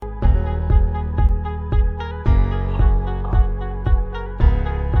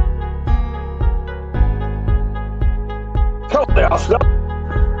Arsenal.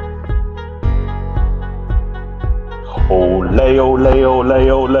 Ole, ole,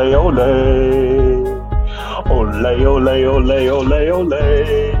 ole, ole, ole. Ole, ole, ole, ole,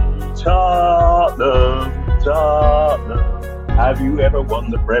 ole. Tottenham, Tottenham. Have you ever won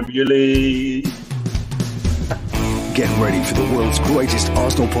the Premier League? Get ready for the world's greatest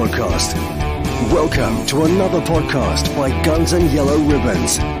Arsenal podcast. Welcome to another podcast by Guns and Yellow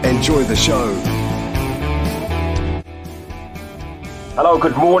Ribbons. Enjoy the show. Hello,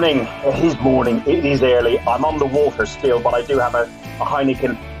 good morning. It is morning. It is early. I'm on the water still, but I do have a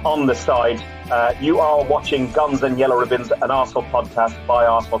Heineken on the side. You are watching Guns and Yellow Ribbons, an Arsenal podcast by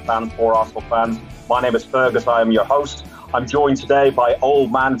Arsenal fans for Arsenal fans. My name is Fergus. I am your host. I'm joined today by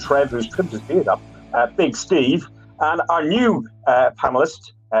old man Trev, who's trimmed his beard up, Big Steve, and our new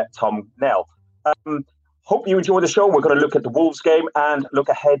panellist, Tom Nell. Hope you enjoy the show. We're going to look at the Wolves game and look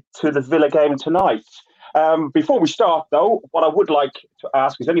ahead to the Villa game tonight. Before we start, though, what I would like to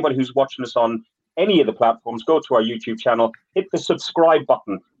ask is anybody who's watching us on any of the platforms, go to our YouTube channel, hit the subscribe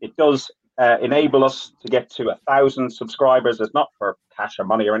button. It does enable us to get to 1,000 subscribers. It's not for cash or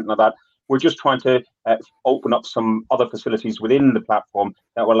money or anything like that. We're just trying to open up some other facilities within the platform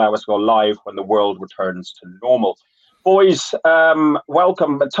that will allow us to go live when the world returns to normal. Boys,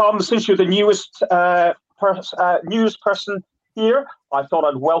 welcome. Tom, since you're the newest news person here, I thought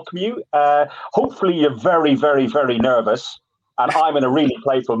I'd welcome you. Hopefully you're very, very, very nervous, and I'm in a really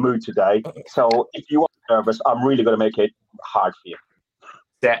playful mood today. So if you are nervous, I'm really going to make it hard for you.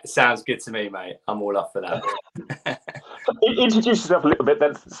 That sounds good to me, mate. I'm all up for that. Introduce yourself a little bit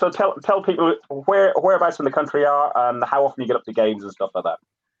then. So tell people whereabouts in the country you are and how often you get up to games and stuff like that.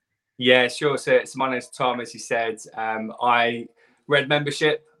 Yeah, sure. So my name's Tom, as you said. I read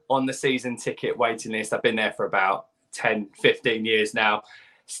membership on the season ticket waiting list. I've been there for about 10, 15 years now.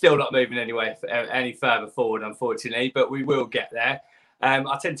 Still not moving any further forward, unfortunately, but we will get there.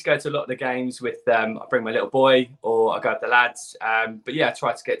 I tend to go to a lot of the games with, I bring my little boy or I go with the lads. But yeah, I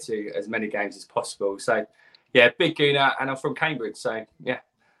try to get to as many games as possible. So yeah, big Gooner, and I'm from Cambridge. So yeah,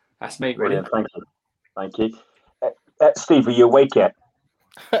 that's me really. Brilliant. Thank you. Steve, are you awake yet?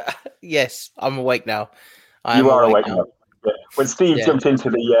 Yes, I'm awake now. You are awake now. Yeah. When Steve jumped into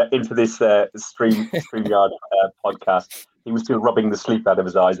this StreamYard podcast, he was still rubbing the sleep out of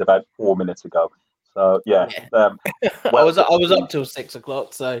his eyes about 4 minutes ago. So yeah. I was up till 6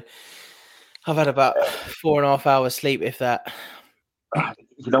 o'clock, so I've had about 4.5 hours sleep, if that.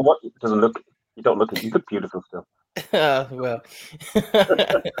 You know what? You don't look beautiful still. Well,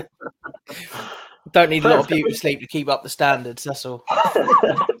 don't need a lot of beauty sleep to keep up the standards. That's all.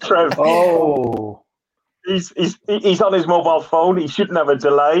 Trev. Oh. He's on his mobile phone. He shouldn't have a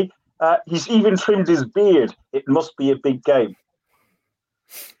delay. He's even trimmed his beard. It must be a big game.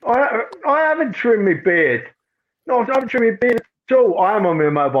 I haven't trimmed my beard. No, I haven't trimmed my beard at all. I am on my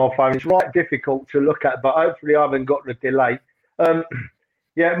mobile phone. It's right difficult to look at, but hopefully I haven't got the delay.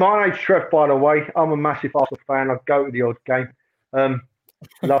 Yeah, my name's Trev, by the way. I'm a massive Arsenal fan. I go to the odd game.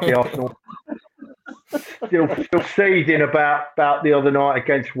 Love the Arsenal. Still seething about the other night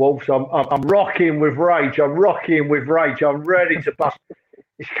against Wolves. I'm rocking with rage. I'm ready to bust.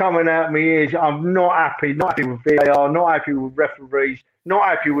 It's coming out of my ears. I'm not happy with VAR, not happy with referees, not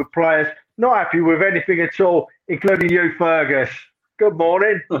happy with players, not happy with anything at all, including you, Fergus. Good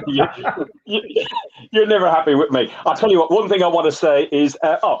morning. You're never happy with me. I'll tell you what, one thing I want to say is,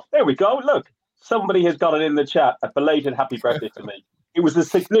 there we go. Look, somebody has got it in the chat, a belated happy birthday to me. It was a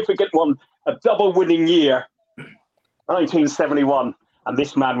significant one, a double winning year, 1971, and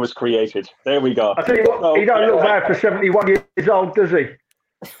this man was created. There we go. I tell you what, he don't look bad for 71 years old, does he?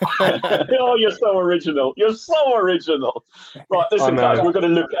 Oh, you're so original. Right, listen, guys, we're going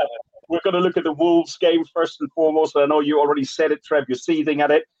to look at the Wolves game first and foremost. And I know you already said it, Trev. You're seething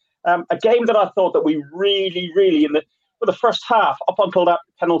at it. A game that I thought that we really, really for the first half, up until that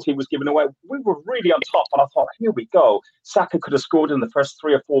penalty was given away, we were really on top. And I thought, here we go. Saka could have scored in the first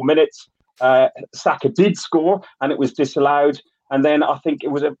 3 or 4 minutes. Saka did score, and it was disallowed. And then I think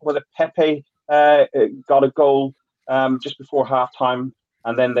it was Pepe got a goal just before halftime,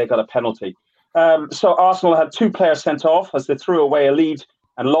 and then they got a penalty. So Arsenal had 2 players sent off as they threw away a lead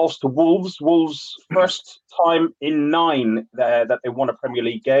and lost to Wolves. Wolves' first time in 9 that they won a Premier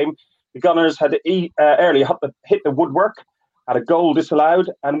League game. The Gunners had early hit the woodwork, had a goal disallowed,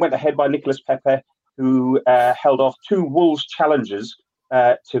 and went ahead by Nicolas Pepe, who held off 2 Wolves challenges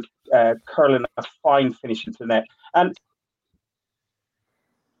to curl in a fine finish into the net. And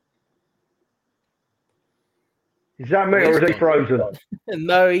is that me or is he frozen?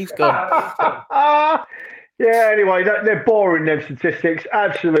 No, he's gone. Yeah, anyway, they're boring, them statistics.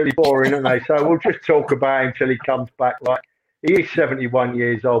 Absolutely boring, aren't they? So we'll just talk about him until he comes back. Like, He is 71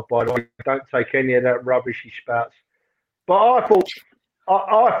 years old, by the way. Don't take any of that rubbish he spouts. But I thought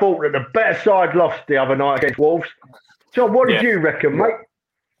that the better side lost the other night against Wolves. John, what did you reckon, mate?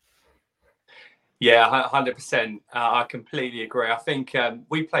 Yeah, 100%. I completely agree. I think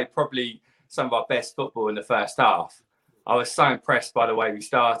we played probably some of our best football in the first half. I was so impressed by the way we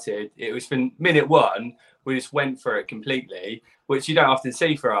started. It was from minute one, we just went for it completely, which you don't often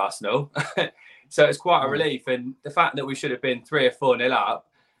see for Arsenal. So it's quite a relief. And the fact that we should have been 3 or 4-0 up,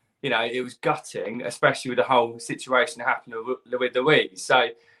 you know, it was gutting, especially with the whole situation happening with Luiz. So,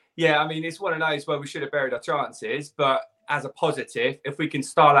 yeah, I mean, it's one of those where we should have buried our chances. But as a positive, if we can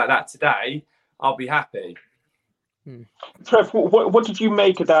start like that today, I'll be happy. Trev, what did you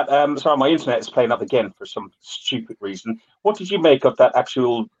make of that? Sorry, my internet is playing up again for some stupid reason. What did you make of that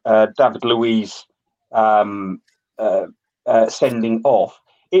actual David Luiz sending off?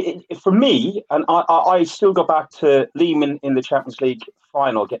 For me, and I still go back to Lehmann in the Champions League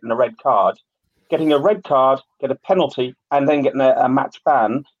final, getting a red card, get a penalty, and then getting a match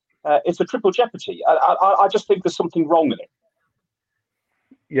ban. It's a triple jeopardy. I just think there's something wrong with it.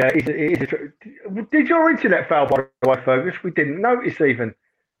 Yeah, did your internet fail, by the way, Fergus? We didn't notice even.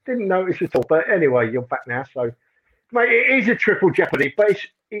 Didn't notice at all. But anyway, you're back now. So, mate, it is a triple jeopardy. But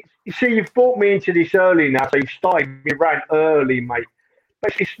you see, you've brought me into this early now. So you've started me around early, mate.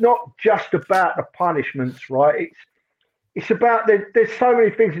 But it's not just about the punishments, right? It's about there's so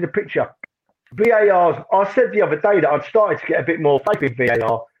many things in the picture. VAR's, I said the other day that I'd started to get a bit more faith in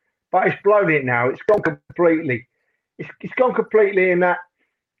VAR, but it's blown it now. It's gone completely. It's gone completely in that.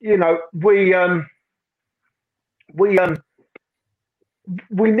 You know, we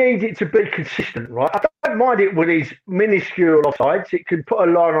need it to be consistent, right? I don't mind it with these minuscule offsides. It can put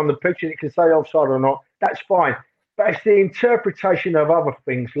a line on the pitch and it can say offside or not. That's fine. But it's the interpretation of other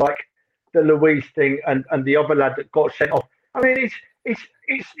things like the Luiz thing and the other lad that got sent off. I mean,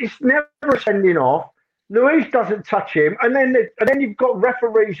 it's never sending off. Luiz doesn't touch him, and then you've got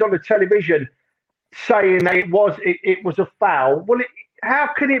referees on the television saying that it was a foul. Well, how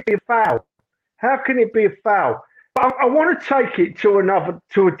can it be a foul? How can it be a foul? But I want to take it to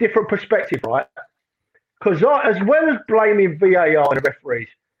a different perspective, right? Because as well as blaming VAR and the referees,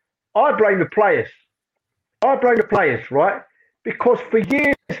 I blame the players. Right? Because for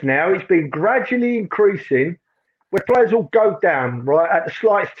years now, it's been gradually increasing where players all go down, right, at the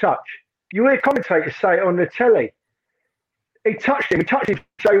slightest touch. You hear commentators say it on the telly. He touched him,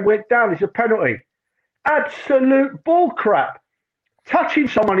 so he went down. It's a penalty. Absolute bullcrap. Touching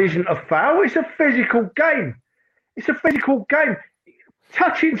someone isn't a foul. It's a physical game.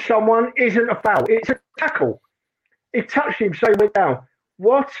 Touching someone isn't a foul. It's a tackle. He touched him, so he went down.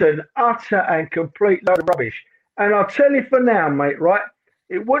 What an utter and complete load of rubbish. And I'll tell you for now, mate, right?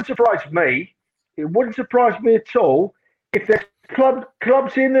 It wouldn't surprise me. It wouldn't surprise me at all if there's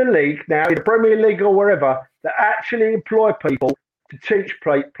clubs in the league now, in the Premier League or wherever, that actually employ people to teach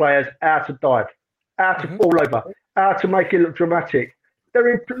players how to dive, how to fall over, how to make it look dramatic.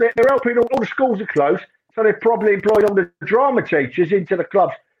 They're helping all the schools are closed, so they've probably employed all the drama teachers into the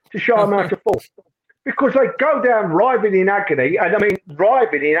clubs to show them how to fall. Because they go down writhing in agony,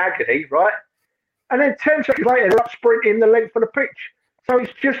 right? And then 10 seconds later, they're up sprinting the length of the pitch. So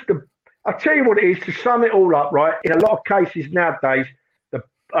it's just I'll tell you what it is, to sum it all up, right? In a lot of cases nowadays,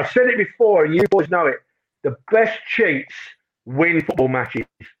 I've said it before, and you boys know it, the best cheats win football matches.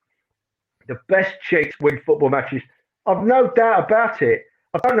 I've no doubt about it.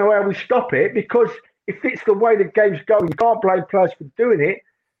 I don't know how we stop it, because if it's the way the game's going, you can't blame players for doing it,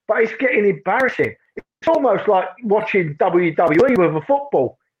 but it's getting embarrassing. It's almost like watching WWE with a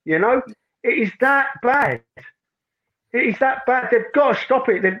football, you know? It is that bad. They've got to stop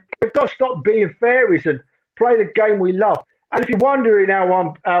it. They've got to stop being fairies and play the game we love. And if you're wondering how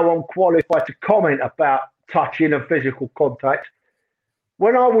I'm qualified to comment about touching and physical contact,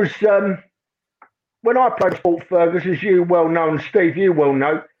 when I played sport, Fergus, as you well know, and Steve, you well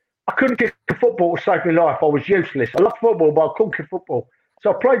know, I couldn't kick a football to save my life. I was useless. I loved football, but I couldn't kick football.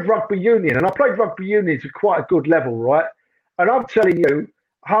 So I played rugby union, and I played rugby union to quite a good level, right? And I'm telling you,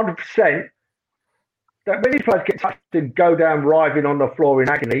 100%, that when these players get touched and go down writhing on the floor in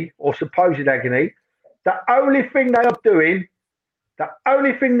agony, or supposed agony, the only thing they're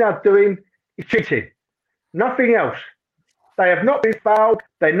doing is cheating. Nothing else. They have not been fouled.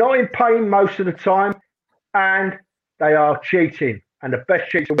 They're not in pain most of the time, and they are cheating. And the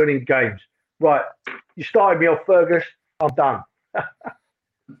best cheats are winning games. Right. You started me off, Fergus. I'm done.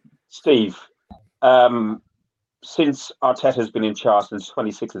 Steve, since Arteta has been in charge since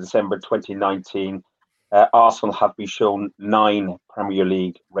 26th of December 2019, Arsenal have been shown 9 Premier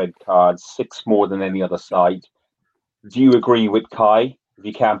League red cards, 6 more than any other side. Do you agree with Kai? If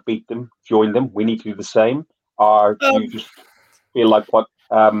you can't beat them, join them. We need to do the same. Or do you just feel like what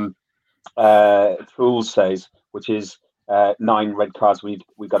Truls says, which is 9 red cards we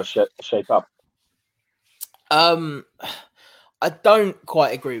got to shape up? I don't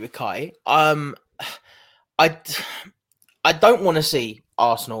quite agree with Kai. I don't want to see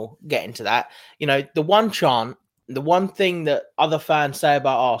Arsenal get into that. You know, the one thing that other fans say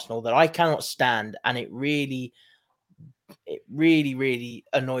about Arsenal that I cannot stand, and it really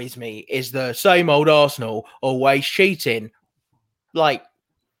annoys me, is the same old Arsenal always cheating. Like,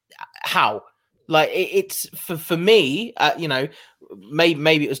 how? Like, it's for me, you know,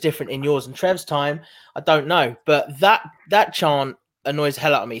 maybe it was different in yours and Trev's time. I don't know, but that chant annoys the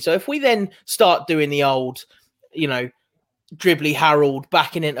hell out of me. So if we then start doing the old, you know, dribbly Harold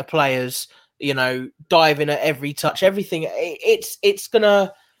backing into players, you know, diving at every touch, everything, it's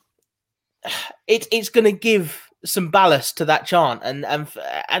gonna give some ballast to that chant, and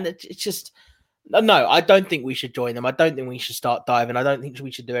it's just. No, I don't think we should join them. I don't think we should start diving. I don't think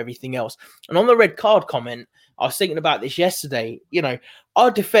we should do everything else. And on the red card comment, I was thinking about this yesterday. You know,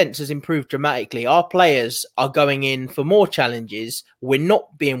 our defense has improved dramatically. Our players are going in for more challenges. We're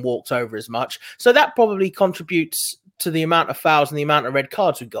not being walked over as much. So that probably contributes to the amount of fouls and the amount of red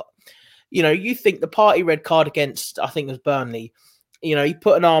cards we've got. You know, you think the party red card against, I think it was Burnley, you know, he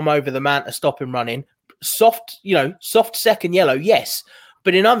put an arm over the man to stop him running. Soft second yellow, yes.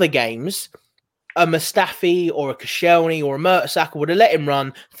 But in other games, a Mustafi or a Koscielny or a Mertesacker would have let him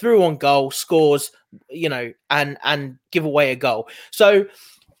run through on goal, scores, you know, and give away a goal. So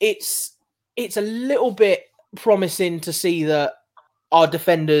it's a little bit promising to see that our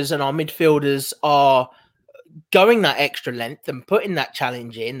defenders and our midfielders are going that extra length and putting that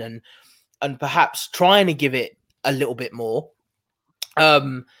challenge in and perhaps trying to give it a little bit more.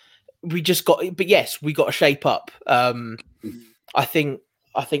 We got to shape up.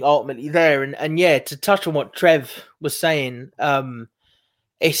 I think ultimately there, and yeah, to touch on what Trev was saying,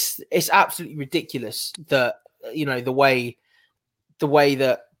 it's absolutely ridiculous that, you know, the way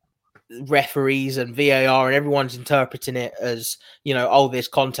that referees and VAR and everyone's interpreting it as, you know, oh, this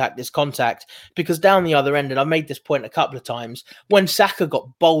contact, because down the other end, and I made this point a couple of times, when Saka got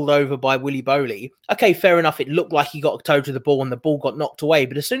bowled over by Willy Boley, okay, fair enough, it looked like he got a toe to the ball and the ball got knocked away,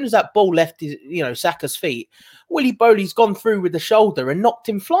 but as soon as that ball left his, you know, Saka's feet, Willy Boley's gone through with the shoulder and knocked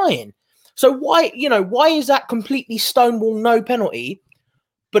him flying. So why is that completely stonewall no penalty,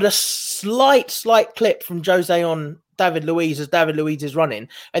 but a slight clip from Jose on David Luiz as David Luiz is running,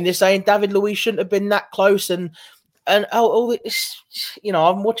 and they're saying David Luiz shouldn't have been that close, and all this, you know,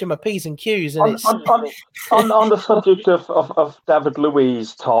 I'm watching my P's and Q's, and on the subject of David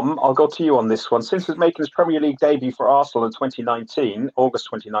Luiz, Tom, I'll go to you on this one. Since he's making his Premier League debut for Arsenal in August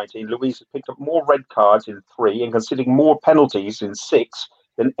 2019, Luiz has picked up more red cards in 3 and conceding more penalties in 6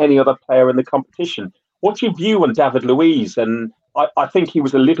 than any other player in the competition. What's your view on David Luiz? And I think he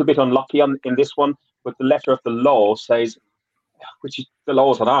was a little bit unlucky in this one, but the letter of the law says, which is the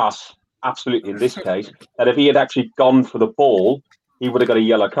law's an arse, absolutely in this case, that if he had actually gone for the ball, he would have got a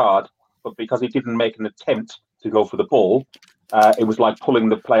yellow card. But because he didn't make an attempt to go for the ball, it was like pulling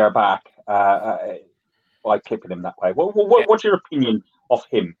the player back by clipping him that way. What's your opinion of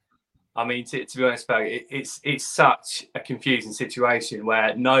him? I mean, to be honest, Ferg, it's such a confusing situation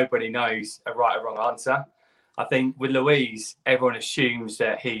where nobody knows a right or wrong answer. I think with Luiz, everyone assumes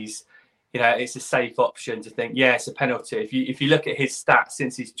that he's, you know, it's a safe option to think, yeah, it's a penalty. If you look at his stats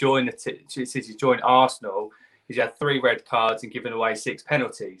since he's joined Arsenal, he's had 3 red cards and given away 6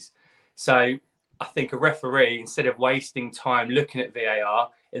 penalties. So I think a referee, instead of wasting time looking at VAR,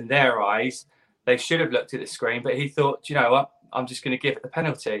 in their eyes, they should have looked at the screen. But he thought, you know what, I'm just going to give it the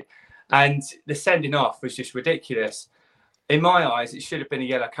penalty. And the sending off was just ridiculous. In my eyes, it should have been a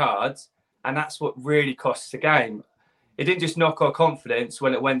yellow card. And that's what really costs the game. It didn't just knock our confidence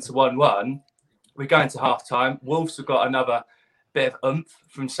when it went to 1-1. We go into half-time. Wolves have got another bit of oomph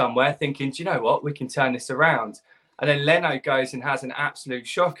from somewhere, thinking, do you know what? We can turn this around. And then Leno goes and has an absolute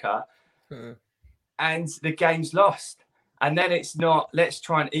shocker. And the game's lost. And then it's not, let's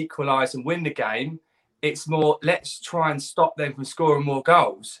try and equalise and win the game. It's more, let's try and stop them from scoring more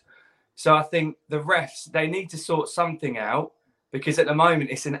goals. So I think the refs, they need to sort something out, because at the moment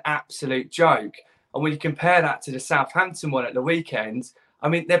it's an absolute joke. And when you compare that to the Southampton one at the weekend, I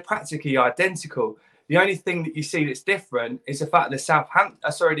mean, they're practically identical. The only thing that you see that's different is the fact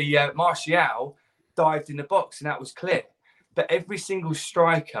that Martial dived in the box and that was clear. But every single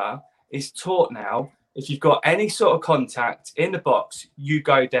striker is taught now, if you've got any sort of contact in the box, you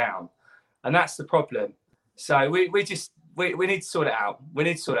go down. And that's the problem. So we just we need to sort it out. We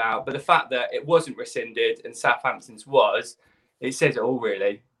need to sort it out. But the fact that it wasn't rescinded and Southampton's was, it says it all,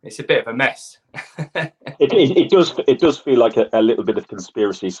 really. It's a bit of a mess. It does feel like a little bit of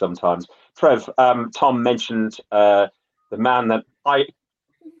conspiracy sometimes. Trev, Tom mentioned the man that I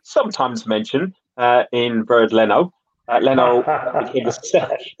sometimes mention in Bird Leno. Leno became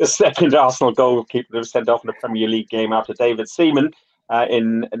the second Arsenal goalkeeper that was sent off in a Premier League game after David Seaman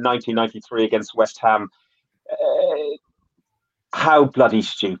in 1993 against West Ham. How bloody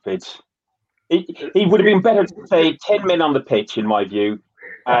stupid. He would have been better to say 10 men on the pitch, in my view,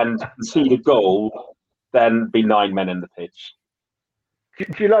 and concede a goal than be 9 men in the pitch.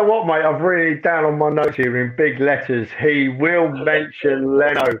 Do you know what, mate? I've written down on my notes here in big letters, he will mention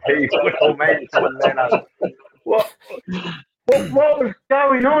Leno. He will mention Leno. What was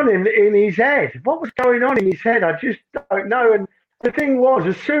going on in his head? What was going on in his head? I just don't know. And the thing was,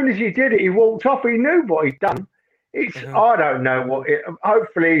 as soon as he did it, he walked off. He knew what he'd done. I don't know what.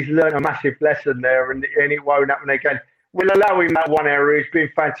 Hopefully, he's learned a massive lesson there, and it won't happen again. We'll allow him that one error. He's been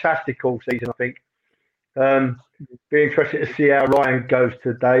fantastic all season, I think. Be interested to see how Ryan goes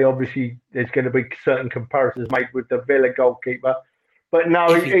today. Obviously, there's going to be certain comparisons made with the Villa goalkeeper, but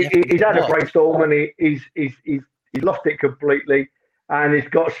no, he's had a great storm and he's lost it completely, and he's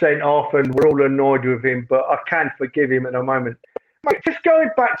got sent off, and we're all annoyed with him. But I can forgive him at the moment. Mate, just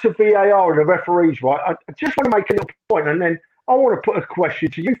going back to VAR and the referees, right? I just want to make a little point, and then I want to put a question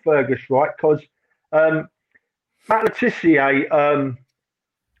to you, Fergus, right? Because Matt Le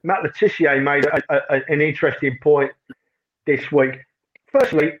Tissier made an interesting point this week.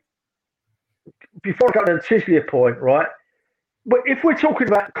 Firstly, before I go to the Tissier point, right? But if we're talking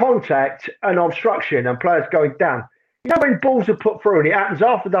about contact and obstruction and players going down, you know when balls are put through, and it happens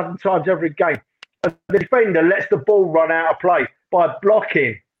half a dozen times every game, and the defender lets the ball run out of play by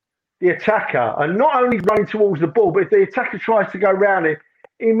blocking the attacker, and not only running towards the ball, but if the attacker tries to go round him,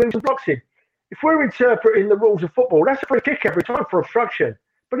 he moves and blocks him. If we're interpreting the rules of football, that's a free kick every time for obstruction.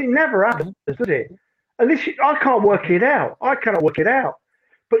 But it never happens, does it? And this, I can't work it out. I cannot work it out.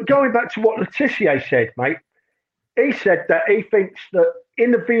 But going back to what Le Tissier said, mate, he said that he thinks that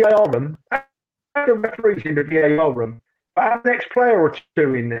in the VAR room, the referees in the VAR room, have an ex-player or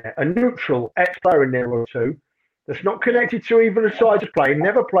two in there, a neutral ex-player in there or two, that's not connected to even the sides of play,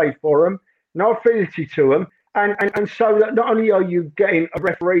 never played for them, no affinity to them, and so that not only are you getting a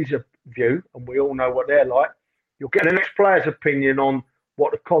referee's view, and we all know what they're like, you're getting an ex-player's opinion on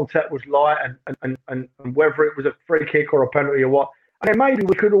what the contact was like and whether it was a free kick or a penalty or what. And then maybe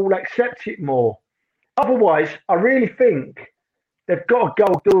we could all accept it more. Otherwise, I really think they've got to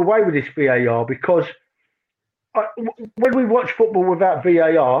go do away with this VAR, because when we watch football without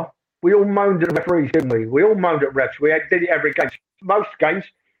VAR, we all moaned at the referees, didn't we? We all moaned at refs. We did it every game. Most games,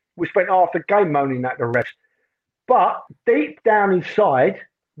 we spent half the game moaning at the refs. But deep down inside,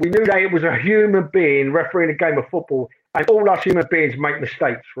 we knew that it was a human being refereeing a game of football, and all us human beings make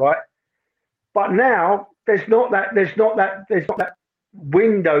mistakes, right? But now there's not that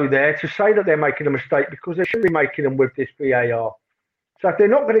window there to say that they're making a mistake, because they shouldn't be making them with this VAR. So if they're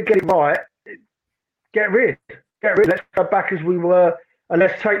not going to get it right, get rid. Let's go back as we were, and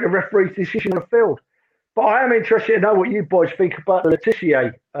let's take the referee's decision on the field. But I am interested to know what you boys think about the Le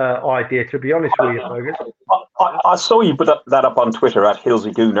Tissier idea, to be honest with you, Fergus. I saw you put that up on Twitter at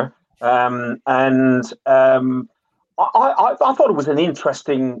Hilsey Gooner, and I thought it was an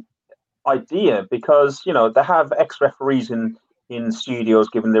interesting idea, because, you know, they have ex-referees in studios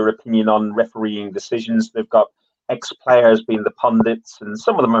giving their opinion on refereeing decisions. They've got ex-players being the pundits, and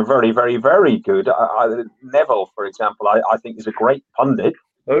some of them are very, very, very good. Neville, for example, I think is a great pundit.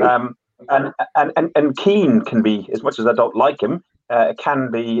 And Keane can be, as much as I don't like him, can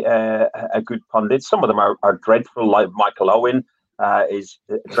be a good pundit. Some of them are dreadful, like Michael Owen is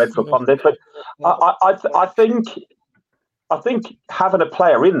a dreadful pundit. But I think having a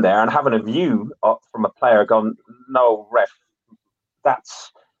player in there and having a view from a player going, no, ref,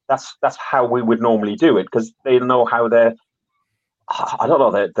 that's how we would normally do it, because they know how the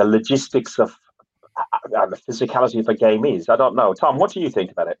logistics of the physicality of a game is. I don't know. Tom, what do you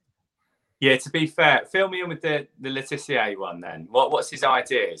think about it? Yeah, to be fair, fill me in with the Le Tissier one then. What's his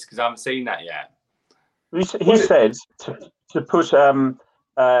ideas? Because I haven't seen that yet. He said to put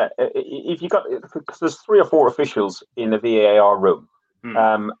if you got, because there's 3 or 4 officials in the VAR room,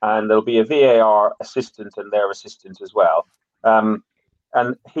 and there'll be a VAR assistant and their assistant as well.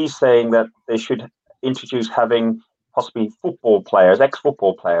 And he's saying that they should introduce having possibly football players,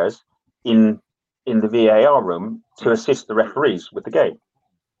 ex-football players, in the VAR room to assist the referees with the game.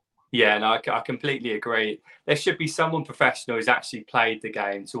 Yeah, no, I completely agree. There should be someone professional who's actually played the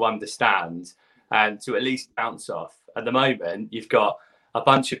game to understand. and to at least bounce off. At the moment, you've got a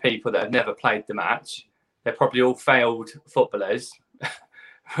bunch of people that have never played the match. They're probably all failed footballers,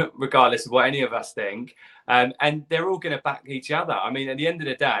 regardless of what any of us think. And they're all going to back each other. I mean, at the end of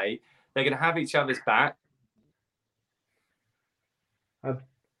the day, they're going to have each other's back.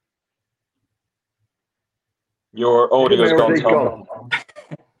 Your audio's gone, Tom.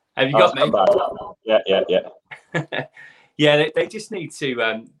 Have you got me? Yeah. Yeah, they just need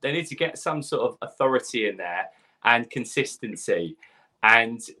to get some sort of authority in there and consistency.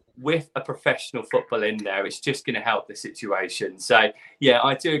 And with a professional football in there, it's just going to help the situation. So, yeah,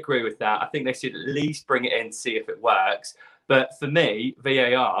 I do agree with that. I think they should at least bring it in to see if it works. But for me,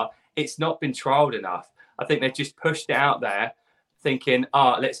 VAR, it's not been trialled enough. I think they've just pushed it out there thinking,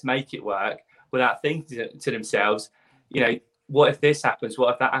 let's make it work, without thinking to themselves, what if this happens?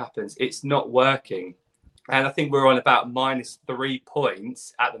 What if that happens? It's not working. And I think we're on about -3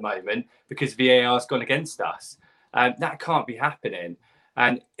 points at the moment because VAR has gone against us. That can't be happening.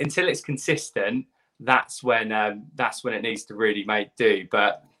 And until it's consistent, that's when it needs to really make do.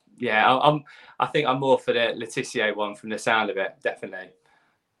 But yeah, I think I'm more for the Letitia one from the sound of it, definitely.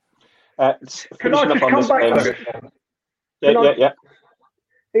 Can I just come back? Yeah.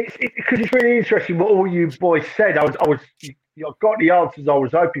 Because it's really interesting what all you boys said. I got the answers I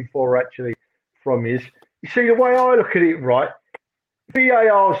was hoping for actually from you. You see, the way I look at it, right?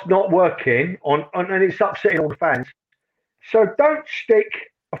 VAR's not working and it's upsetting all the fans. So don't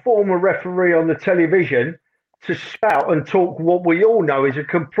stick a former referee on the television to spout and talk what we all know is a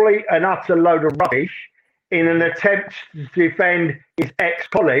complete and utter load of rubbish in an attempt to defend his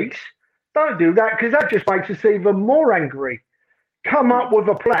ex-colleagues. Don't do that because that just makes us even more angry. Come up with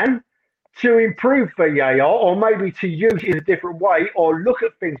a plan to improve VAR or maybe to use it in a different way or look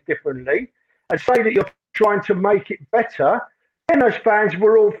at things differently and say that you're trying to make it better. Then those fans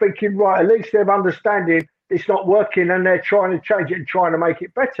were all thinking, right, at least they're understanding it's not working and they're trying to change it and trying to make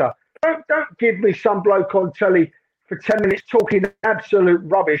it better. Don't give me some bloke on telly for 10 minutes talking absolute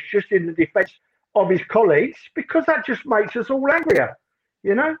rubbish just in the defence of his colleagues because that just makes us all angrier,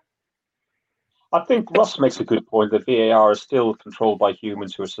 I think Ross makes a good point that VAR is still controlled by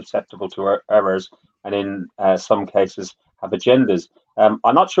humans who are susceptible to errors and in some cases have agendas. I'm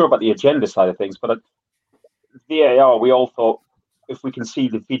not sure about the agenda side of things, but VAR, we all thought if we can see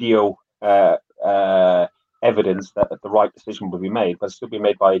the video evidence that the right decision will be made, but still be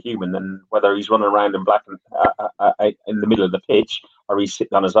made by a human, and whether he's running around in black and in the middle of the pitch or he's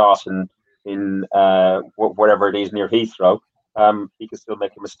sitting on his arse in wherever it is near Heathrow, he can still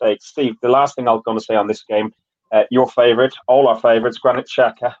make a mistake. Steve, the last thing I was going to say on this game, your favourite, all our favourites, Granit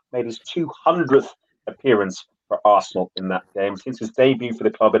Xhaka, made his 200th appearance for Arsenal in that game. Since his debut for the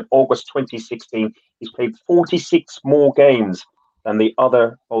club in August 2016, he's played 46 more games than the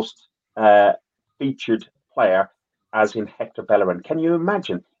other most featured player, as in Hector Bellerin. Can you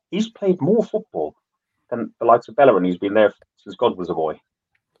imagine? He's played more football than the likes of Bellerin. He's been there since God was a boy.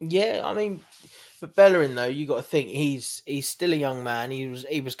 Yeah, I mean, for Bellerin though, you got to think he's still a young man.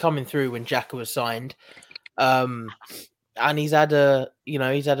 He was coming through when Xhaka was signed, and he's had an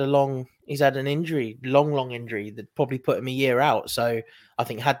injury, long injury that probably put him a year out. So I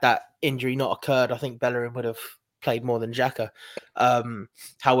think had that injury not occurred, I think Bellerin would have played more than Xhaka.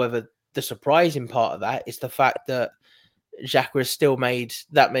 However, the surprising part of that is the fact that Xhaka has still made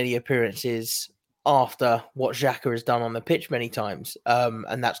that many appearances after what Xhaka has done on the pitch many times.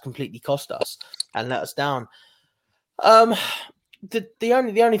 And that's completely cost us and let us down. The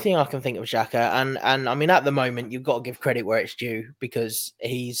only thing I can think of Xhaka, and I mean at the moment you've got to give credit where it's due because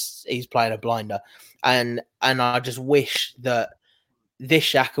he's playing a blinder. And I just wish that this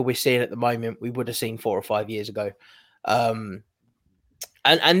Xhaka we're seeing at the moment we would have seen 4 or 5 years ago.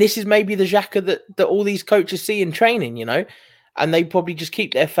 And this is maybe the Xhaka that all these coaches see in training, and they probably just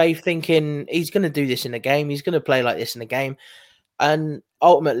keep their faith thinking he's going to do this in a game. He's going to play like this in a game. And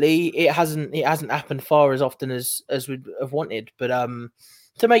ultimately it hasn't happened far as often as we'd have wanted. But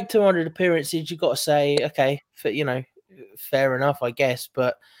to make 200 appearances, you've got to say, okay, fair enough, I guess.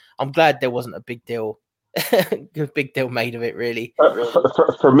 But I'm glad there wasn't a big deal made of it, really.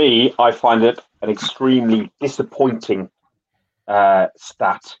 For me, I find it an extremely disappointing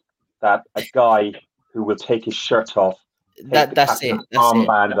stat that a guy who will take his shirt off, that's it.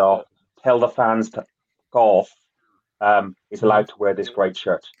 Armband off, tell the fans to go off, is allowed to wear this great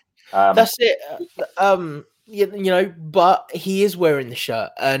shirt. That's it. But he is wearing the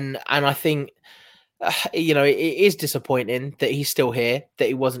shirt, and I think it is disappointing that he's still here, that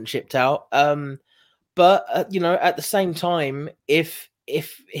he wasn't shipped out. But at the same time, if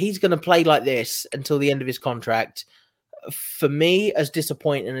he's going to play like this until the end of his contract, for me, as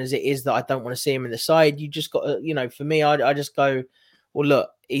disappointing as it is that I don't want to see him in the side, you just got to, for me, I just go, well, look,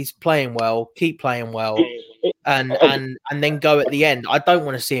 he's playing well, keep playing well, and then go at the end. I don't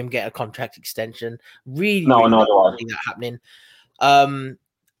want to see him get a contract extension. Really don't see that happening.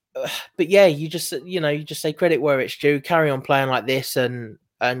 But yeah, you just say credit where it's due, carry on playing like this, and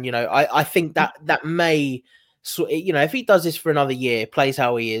I think that may, if he does this for another year, plays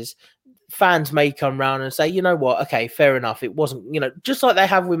how he is, fans may come round and say, you know what, okay, fair enough. It wasn't, just like they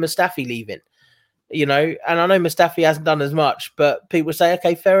have with Mustafi leaving, and I know Mustafi hasn't done as much, but people say,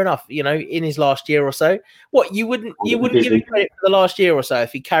 okay, fair enough, in his last year or so. What, you wouldn't give him credit for the last year or so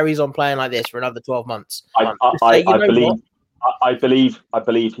if he carries on playing like this for another 12 months? I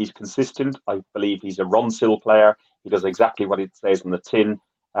believe he's consistent. I believe he's a Ronsil player. He does exactly what it says on the tin.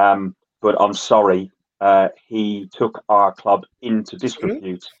 But I'm sorry, he took our club into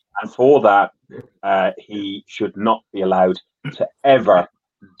disrepute. And for that, he should not be allowed to ever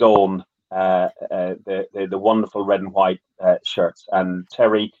don the wonderful red and white shirts. And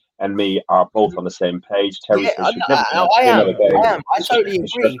Terry and me are both on the same page. Terry says I am. I totally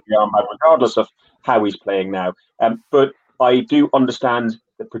agree. Regardless of how he's playing now. But I do understand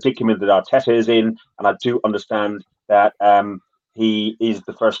the predicament that Arteta is in, and I do understand that he is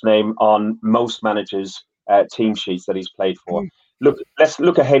the first name on most managers' team sheets that he's played for. Let's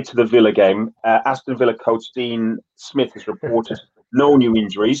look ahead to the Villa game. Aston Villa coach Dean Smith has reported no new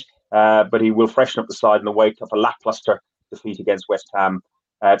injuries, but he will freshen up the side in the wake of a lackluster defeat against West Ham.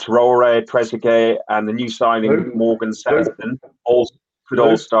 Traore, Trezeguet, and the new signing Morgan Sanderson could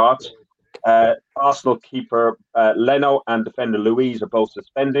all start. Arsenal keeper Leno and defender Louise are both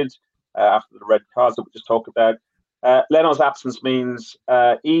suspended after the red cards that we just talked about. Leno's absence means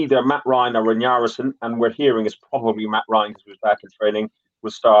either Matt Ryan or Ragnarsson, and we're hearing it's probably Matt Ryan because he was back in training,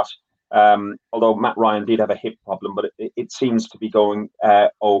 will start. Although Matt Ryan did have a hip problem, but it seems to be going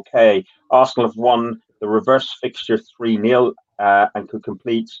okay. Arsenal have won the reverse fixture 3-0 and could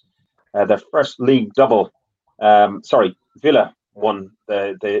complete their first league double. Villa won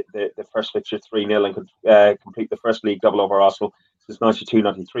the first fixture 3-0 and could complete the first league double over Arsenal since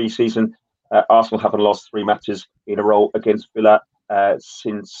 92-93 season. Arsenal haven't lost 3 matches in a row against Villa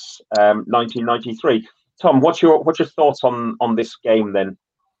since 1993. Tom, what's your thoughts on this game then?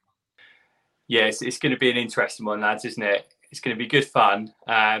 Yes, it's going to be an interesting one, lads, isn't it? It's going to be good fun,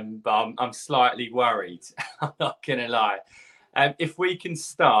 but I'm slightly worried. I'm not going to lie. If we can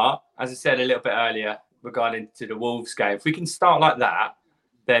start, as I said a little bit earlier, regarding to the Wolves game, if we can start like that,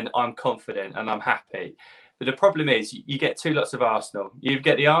 then I'm confident and I'm happy. But the problem is you get two lots of Arsenal. You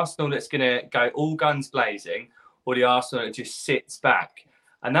get the Arsenal that's going to go all guns blazing, or the Arsenal that just sits back.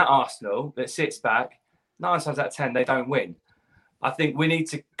 And that Arsenal that sits back, 9 times out of 10, they don't win. I think we need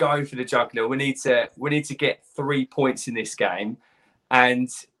to go for the jugular. We need to get 3 points in this game. And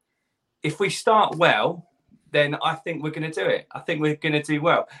if we start well, then I think we're going to do it. I think we're going to do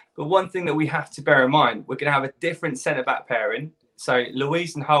well. But one thing that we have to bear in mind, we're going to have a different centre-back pairing. So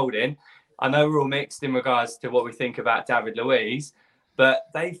Luiz and Holding, I know we're all mixed in regards to what we think about David Luiz, but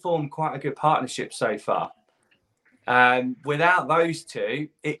they form quite a good partnership so far. Without those two,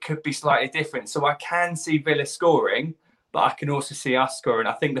 it could be slightly different. So I can see Villa scoring, but I can also see us scoring.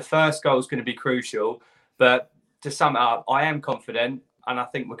 I think the first goal is going to be crucial. But to sum it up, I am confident, and I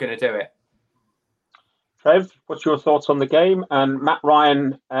think we're going to do it. Trev, what's your thoughts on the game? And Matt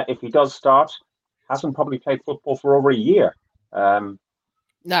Ryan, if he does start, hasn't probably played football for over a year. No,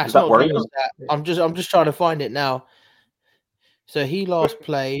 it's not worrying. I'm just trying to find it now. So he last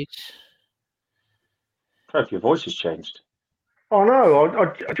played. Trev, your voice has changed. Oh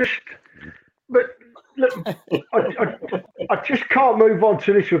no, I just. But look, I just can't move on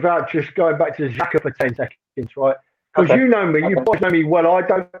to this without just going back to Xhaka for 10 seconds, right? Because you know me, you both know me well. I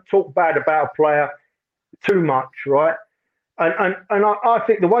don't talk bad about a player too much, right? And I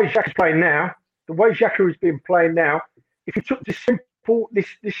think the way Xhaka's playing now, the way Xhaka has been playing now, if you took this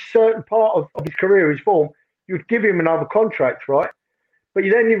certain part of his career, his form, you'd give him another contract, right? But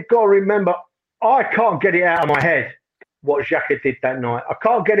then you've got to remember, I can't get it out of my head what Xhaka did that night. I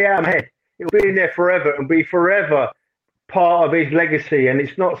can't get it out of my head. It'll be in there forever and be forever part of his legacy, and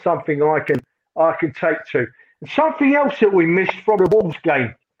it's not something I can take to. And something else that we missed from the Wolves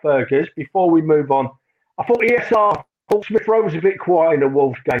game, Fergus, before we move on, I thought Smith Rowe was a bit quiet in the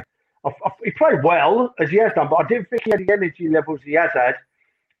Wolves game. He played well, as he has done, but I didn't think he had the energy levels he has had.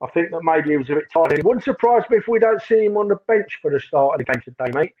 I think that maybe he was a bit tired. It wouldn't surprise me if we don't see him on the bench for the start of the game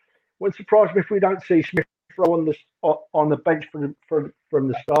today, mate. Wouldn't surprise me if we don't see Smith Rowe on the bench from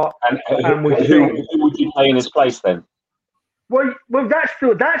the start. And who would you play in his place then? Well,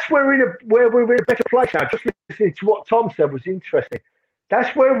 that's where we're in a better place now. Just listening to what Tom said was interesting.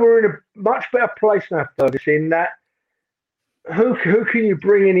 That's where we're in a much better place now, Fergus. In that, who can you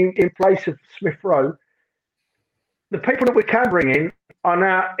bring in place of Smith Rowe? The people that we can bring in are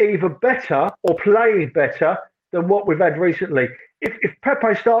now either better or playing better than what we've had recently. If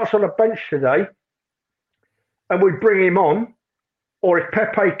Pepe starts on a bench today, and we bring him on, or if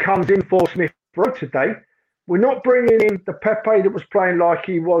Pepe comes in for Smith Rowe today, we're not bringing in the Pepe that was playing like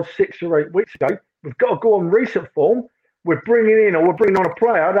he was 6 or 8 weeks ago. We've got to go on recent form. We're bringing on a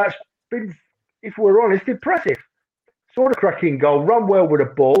player that's been, if we're honest, impressive. Sort of cracking goal, run well with the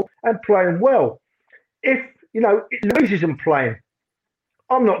ball, and playing well. If, Luiz isn't playing,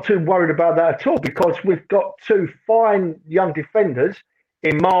 I'm not too worried about that at all because we've got 2 fine young defenders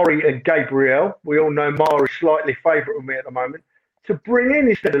in Mari and Gabriel. We all know Mari's slightly favourite with me at the moment, to bring in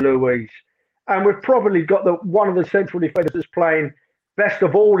instead of Luiz. And we've probably got one of the central defenders that's playing best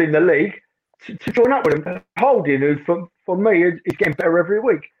of all in the league to join up with him. Holding, who for me is getting better every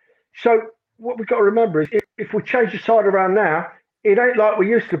week. So what we've got to remember is if we change the side around now, it ain't like we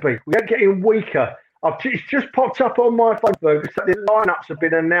used to be. We ain't getting weaker. It's just popped up on my phone, Fergus, that the lineups have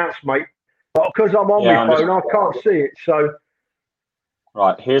been announced, mate. But because I'm on my phone, I can't see it. So,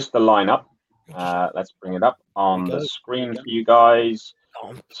 right, here's the lineup. Let's bring it up on the screen for you guys.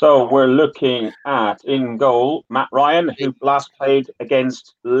 So we're looking at, in goal, Matt Ryan, who last played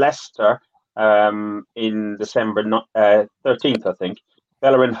against Leicester in December 13th, I think.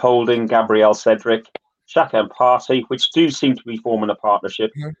 Bellerin, Holding, Gabriel, Cedric, Xhaka and Partey, which do seem to be forming a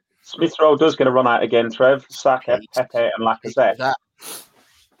partnership. Mm-hmm. Smith Rowe does get a run out again, Trev. Saka, Pepe and Lacazette.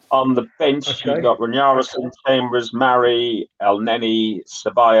 On the bench, you've got Raniarison, Chambers, Mari, El Neni,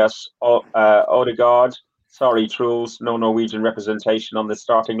 Ceballos, Odegaard. Sorry, Truls, no Norwegian representation on the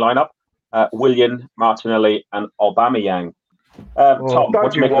starting lineup. Willian, Martinelli, and Aubameyang. Tom,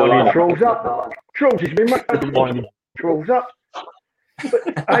 what do you make of the lineup? Truls up. Truls has been winding Truls up.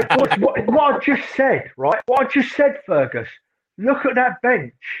 But what I just said, right? What I just said, Fergus. Look at that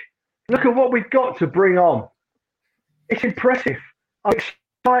bench. Look at what we've got to bring on. It's impressive. I'm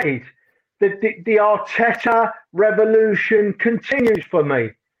excited. The Arteta revolution continues for me.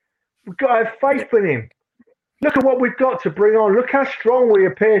 We've got to have faith in him. Look at what we've got to bring on. Look how strong we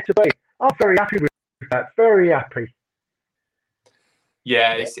appear to be. I'm very happy with that. Very happy.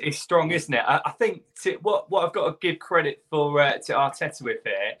 Yeah, it's strong, isn't it? I think what I've got to give credit for to Arteta with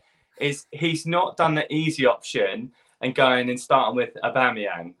here is he's not done the easy option and going and starting with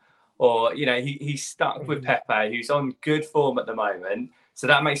Aubameyang, or he's stuck with Pepe, who's on good form at the moment. So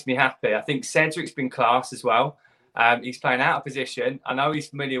that makes me happy. I think Cedric's been class as well. He's playing out of position. I know he's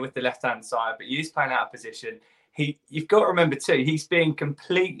familiar with the left-hand side, but he is playing out of position. You've got to remember too, he's being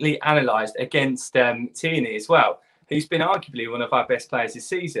completely analysed against Tierney as well, who's been arguably one of our best players this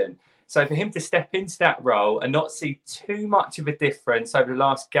season. So for him to step into that role and not see too much of a difference over the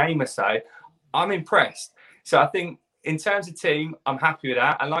last game or so, I'm impressed. So I think in terms of team, I'm happy with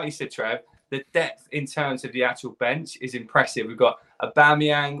that. And like you said, Trev, the depth in terms of the actual bench is impressive. We've got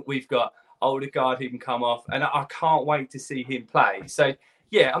Aubameyang, we've got Odegaard who can come off, and I can't wait to see him play. So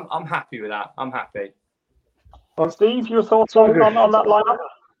yeah, I'm happy with that. I'm happy. Well, Steve, your thoughts on that lineup?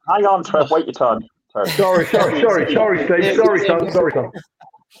 Hang on, Trev. Wait your turn. Sorry, Steve. Sorry, Tom.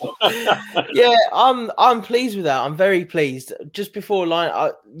 Yeah, I'm pleased with that. I'm very pleased. Just before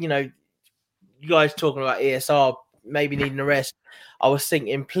you guys talking about ESR maybe needing a rest, I was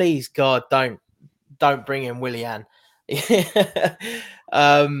thinking, please God, don't bring in Willian.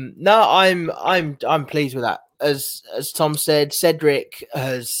 No, I'm pleased with that. As Tom said, Cedric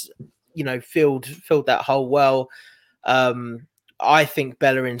has filled that hole well. I think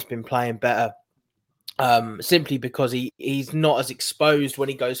Bellerin's been playing better. Simply because he's not as exposed when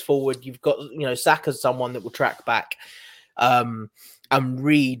he goes forward. You've got, Saka's someone that will track back and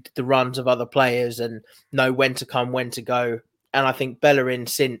read the runs of other players and know when to come, when to go. And I think Bellerin,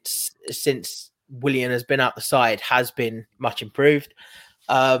 since Willian has been out the side, has been much improved.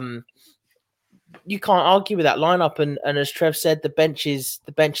 You can't argue with that lineup. And as Trev said, the bench is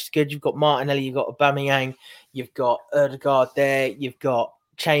good. You've got Martinelli, you've got Aubameyang, you've got Odegaard there, you've got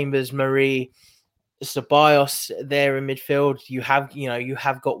Chambers, Marie, Ceballos there in midfield. You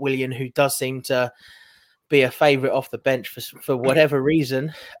have got Willian, who does seem to be a favourite off the bench for whatever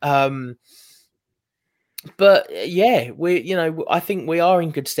reason. But yeah, I think we are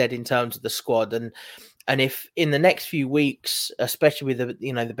in good stead in terms of the squad, and if in the next few weeks, especially with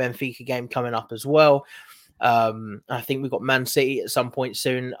the Benfica game coming up as well, I think we've got Man City at some point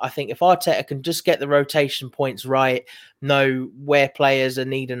soon. I think if Arteta can just get the rotation points right, know where players are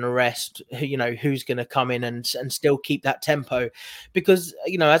needing a rest, who's going to come in and still keep that tempo. Because,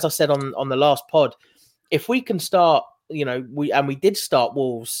 as I said on the last pod, if we can start, we did start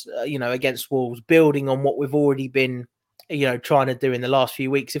Wolves, against Wolves, building on what we've already been, trying to do in the last few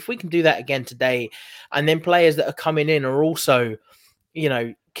weeks. If we can do that again today, and then players that are coming in are also,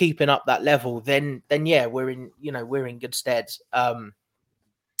 keeping up that level, then yeah, we're in good stead.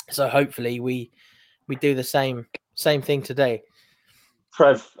 So hopefully we do the same thing today.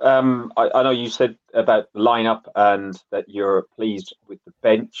 Trev, I know you said about the lineup and that you're pleased with the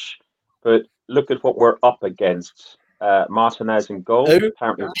bench, but look at what we're up against. Martinez in goal.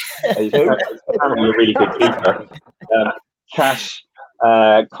 Apparently, he's apparently a really good keeper. Cash,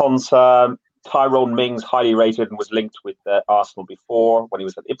 Konsa, Tyrone Mings, highly rated and was linked with Arsenal before when he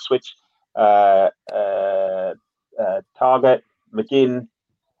was at Ipswich. Target, McGinn,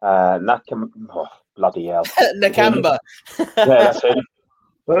 bloody hell. Nakamba. Yeah, that's it.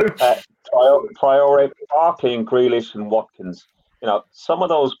 Traore, Barkley and Grealish and Watkins. Some of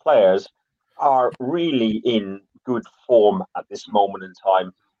those players are really in good form at this moment in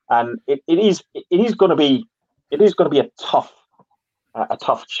time, and it is going to be a tough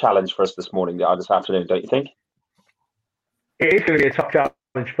challenge for us this afternoon, don't you think? It is going to be a tough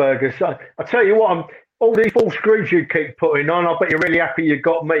challenge, Fergus. I tell you what, all these full screens you keep putting on, I bet you're really happy you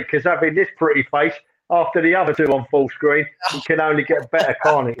got me, because having this pretty face after the other two on full screen, you can only get better,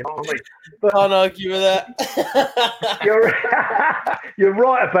 can't it? You know what I mean? But can't argue with that. You're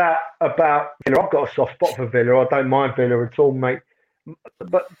right about Villa. I've got a soft spot for Villa. I don't mind Villa at all, mate.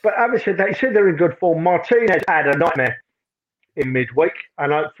 But having said that, you said they're in good form. Martinez had a nightmare in midweek,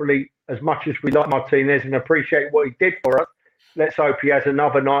 and hopefully, as much as we like Martinez and appreciate what he did for us, let's hope he has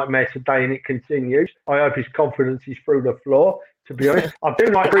another nightmare today and it continues. I hope his confidence is through the floor, to be honest. I do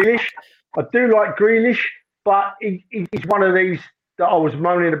like Grealish, but he's one of these that I was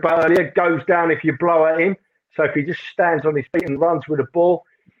moaning about earlier, goes down if you blow at him. So if he just stands on his feet and runs with the ball,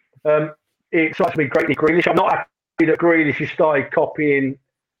 it excites me greatly, Grealish. I'm not happy that Grealish has started copying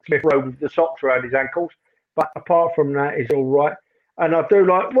Smith Rowe with the socks around his ankles, but apart from that, he's all right. And I do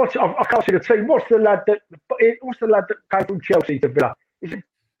like I can't see the team. What's the lad that came from Chelsea to Villa? Is it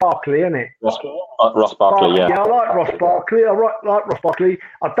Barkley, isn't it? Ross Barkley, yeah. Yeah, I like Ross Barkley. I like Ross Barkley.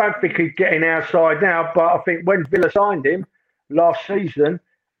 I don't think he's getting outside now, but I think when Villa signed him last season,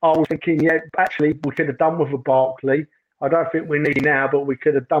 I was thinking, yeah, actually, we could have done with a Barkley. I don't think we need him now, but we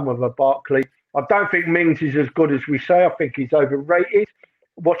could have done with a Barkley. I don't think Mings is as good as we say. I think he's overrated.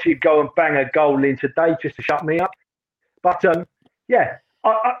 Watch him go and bang a goal in today just to shut me up. But, yeah,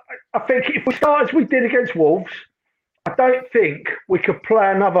 I think if we start as we did against Wolves, I don't think we could play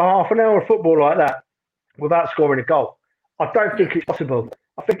another half an hour of football like that without scoring a goal. I don't think it's possible.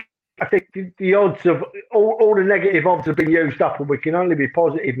 I think the odds of all the negative odds have been used up, and we can only be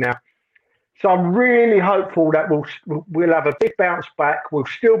positive now. So I'm really hopeful that we'll have a big bounce back. We'll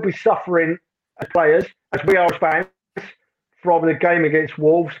still be suffering as players, as we are as fans, from the game against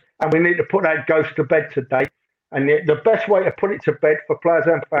Wolves, and we need to put that ghost to bed today. And the best way to put it to bed for players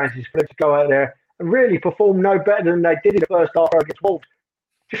and fans is for them to go out there and really perform no better than they did in the first half against Wolves.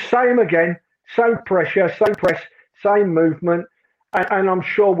 Just same again, same pressure, same press, same movement, and I'm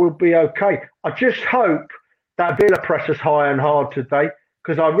sure we'll be okay. I just hope that Villa press us high and hard today,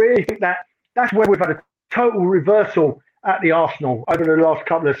 because I really think that's where we've had a total reversal at the Arsenal over the last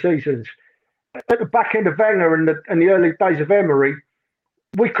couple of seasons. At the back end of Wenger and the early days of Emery,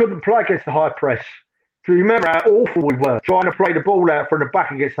 we couldn't play against the high press. Do you remember how awful we were trying to play the ball out from the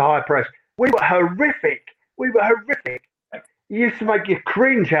back against the high press? We were horrific. It used to make you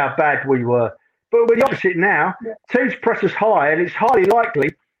cringe how bad we were. But we're the opposite now. Teams press us high, and it's highly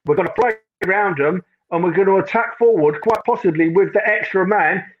likely we're going to play around them, and we're going to attack forward, quite possibly with the extra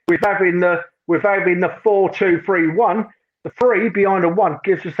man, with having the 4-2-3-1. The 3 behind a 1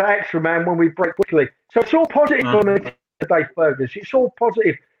 gives us that extra man when we break quickly. So it's all positive for me today, Fergus. It's all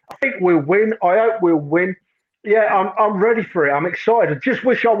positive. I think we'll win. I hope we'll win. Yeah, I'm ready for it. I'm excited. I just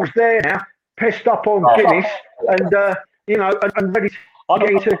wish I was there now, pissed up on Guinness and ready to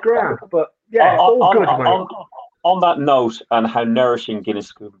get into the ground. But yeah, all good, mate. On that note, and how nourishing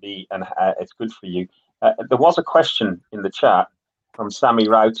Guinness could be, and it's good for you. There was a question in the chat from Sammy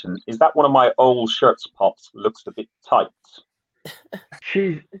Roughton. Is that one of my old shirts, Pops? Looks a bit tight.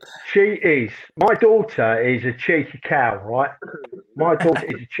 She is. My daughter is a cheeky cow, right? My daughter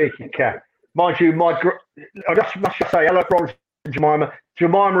is a cheeky cow. Mind you, I just must say hello, Florence and Jemima.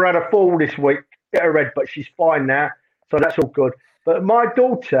 Jemima had a fall this week, hit her head, but she's fine now, so that's all good. But my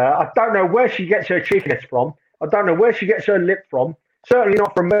daughter, I don't know where she gets her cheekiness from. I don't know where she gets her lip from. Certainly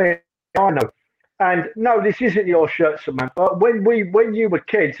not from me, I know. And no, this isn't your shirt, Samantha. When you were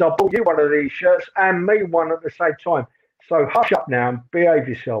kids, I bought you one of these shirts and me one at the same time. So hush up now and behave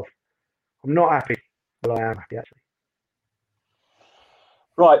yourself. I'm not happy. Well, I am happy, actually.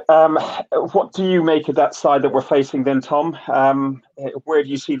 Right. What do you make of that side that we're facing then, Tom? Where do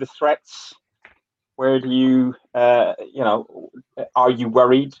you see the threats? Where do you, are you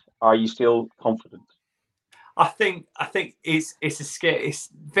worried? Are you still confident? I think it's a scare.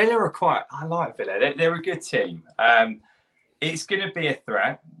 Villa are quite. I like Villa. They're a good team. It's going to be a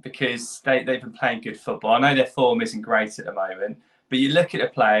threat because they've been playing good football. I know their form isn't great at the moment, but you look at the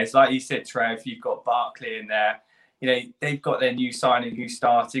players, like you said, Trev. You've got Barkley in there. You know, they've got their new signing who's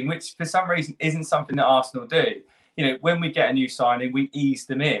starting, which for some reason isn't something that Arsenal do. You know, when we get a new signing, we ease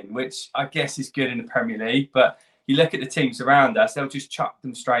them in, which I guess is good in the Premier League. But you look at the teams around us, they'll just chuck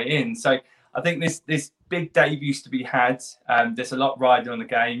them straight in. So I think this big debuts to be had. There's a lot riding on the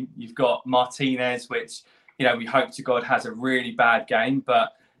game. You've got Martinez, which, you know, we hope to God has a really bad game,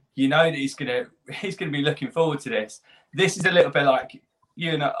 but you know that he's gonna be looking forward to this. This is a little bit like,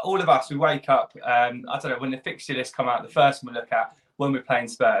 you know, all of us, we wake up, I don't know, when the fixture list come out, the first one we look at when we're playing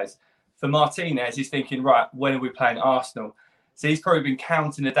Spurs. For Martinez, he's thinking, right, when are we playing Arsenal? So he's probably been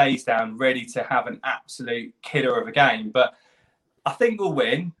counting the days down, ready to have an absolute killer of a game. But I think we'll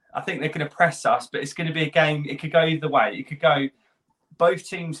win. I think they're going to press us, but it's going to be a game. It could go either way. It could go, both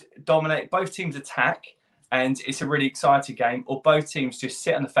teams dominate, both teams attack, and it's a really exciting game, or both teams just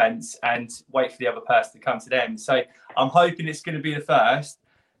sit on the fence and wait for the other person to come to them. So I'm hoping it's going to be the first,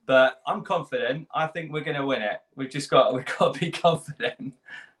 but I'm confident. I think we're going to win it. We've got to be confident.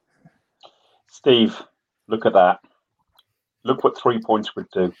 Steve, look at that. Look what 3 points would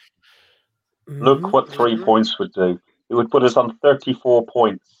do. Look what 3 points would do. It would put us on 34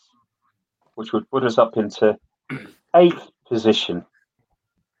 points, which would put us up into 8th position.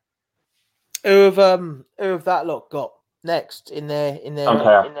 Who have that lot got next in their game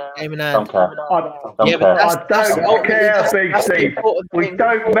in hand? I don't care, Big Steve. We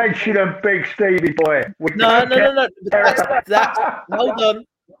don't mention a Big Stevie boy. No. Hold on.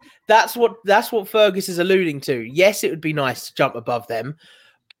 That's what Fergus is alluding to. Yes, it would be nice to jump above them,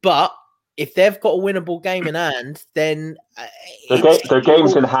 but if they've got a winnable game in hand, then their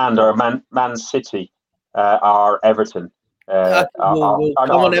games in hand are Man City, are Everton. Come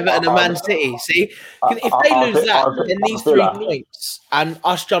on, Everton and Man City. See, if they lose that, then these 3 points and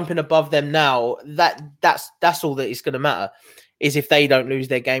us jumping above them now, that's all that is going to matter. Is if they don't lose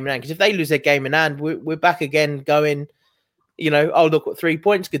their game in hand. Because if they lose their game in hand, we're back again going, you know, oh, look what 3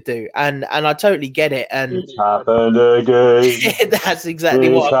 points could do. And I totally get it. And it's happened again. That's exactly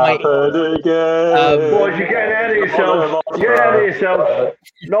what I'm happened again. Boys, you're getting out of yourselves. Get out of yourselves.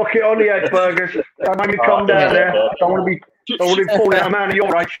 Knock it on the head, Fergus. Don't make me come down there. Don't want to be falling out a man of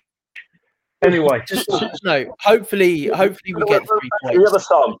your age. Anyway. No, hopefully we get 3 points. The other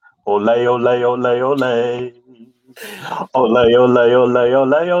song. Ole, ole, ole, ole. Ole, ole, ole,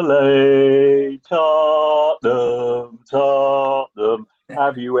 ole, ole. Tottenham.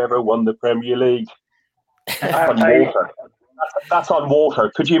 Have you ever won the Premier League? That's on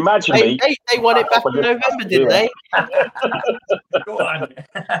water. Could you imagine me? They won it back in November, didn't they? Go on.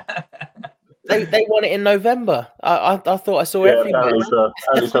 They won it in November. I thought I saw everything.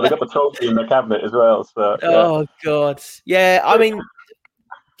 So they got the trophy in the cabinet as well. So, Oh God, yeah. I mean,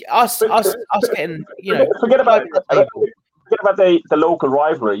 us getting, you know, forget about the local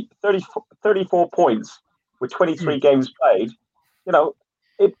rivalry. 34 points with 23 games played. You know,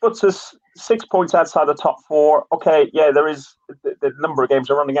 it puts us 6 points outside the top 4. Okay, yeah, there is the number of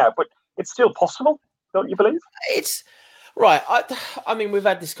games are running out, but it's still possible. Don't you believe? It's right. I mean, we've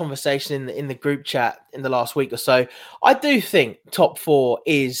had this conversation in the group chat in the last week or so. I do think top 4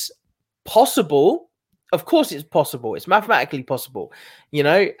 is possible. Of course, it's possible. It's mathematically possible. You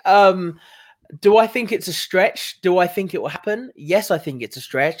know, do I think it's a stretch? Do I think it will happen? Yes, I think it's a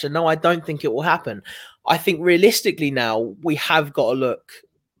stretch. And no, I don't think it will happen. I think realistically now we have got to look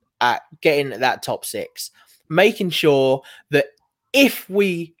at getting that top 6, making sure that if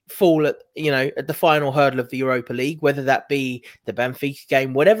we fall at the final hurdle of the Europa League, whether that be the Benfica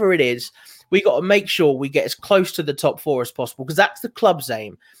game, whatever it is, we got to make sure we get as close to the top 4 as possible, because that's the club's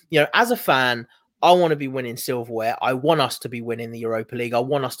aim. You know, as a fan, I want to be winning silverware. I want us to be winning the Europa League. I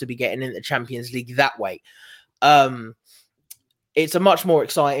want us to be getting in the Champions League that way. It's a much more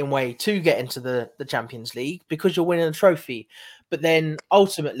exciting way to get into the Champions League because you're winning a trophy. But then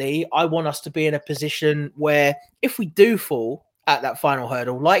ultimately, I want us to be in a position where if we do fall at that final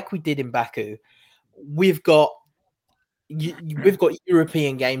hurdle, like we did in Baku, we've got, we've got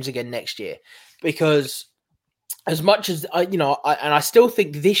European games again next year, because as much as I still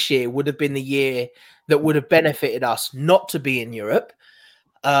think this year would have been the year that would have benefited us not to be in Europe.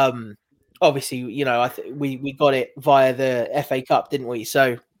 Obviously, we got it via the FA Cup, didn't we?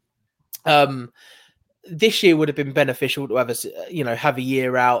 So this year would have been beneficial to have us, have a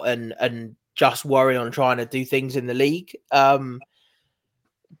year out and just worry on trying to do things in the league.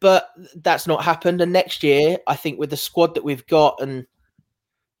 But that's not happened. And next year, I think with the squad that we've got and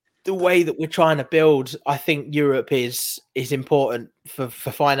the way that we're trying to build, I think Europe is important for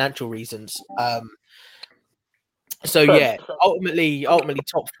financial reasons. Ultimately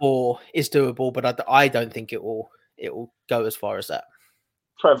top 4 is doable, but I don't think it will go as far as that.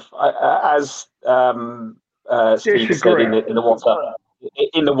 Trev, as Steve said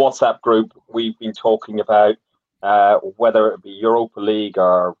in the WhatsApp group, we've been talking about whether it be Europa League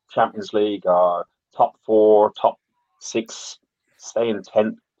or Champions League or top 4, top 6, stay in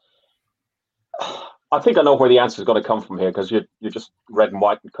 10th. I think I know where the answer is going to come from here, because you're just red and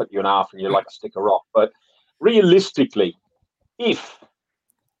white and cut you in half and you like to stick a rock. But realistically, if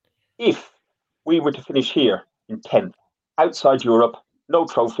we were to finish here in 10th, outside Europe, no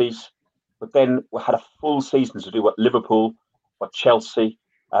trophies, but then we had a full season to do what Liverpool, what Chelsea,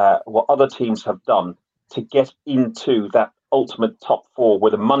 what other teams have done to get into that ultimate top 4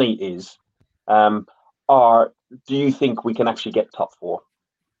 where the money is, or do you think we can actually get top 4?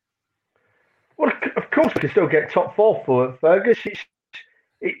 Well, of course we can still get top 4 for it, Fergus.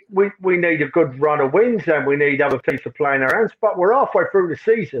 We need a good run of wins and we need other teams to play in our hands, but we're halfway through the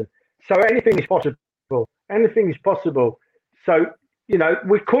season, so anything is possible. Anything is possible. So,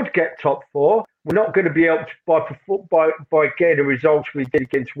 we could get top 4. We're not going to be able to by getting the results we did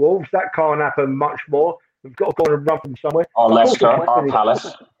against Wolves. That can't happen much more. We've got to go and run from somewhere. Or Leicester, or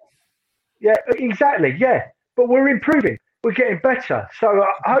Palace. Yeah, exactly. Yeah, but we're improving. We're getting better. So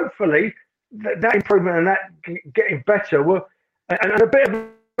hopefully that improvement and that getting better will, and a bit of a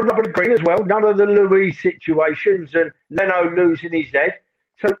rubber green as well. None of the Louis situations and Leno losing his head.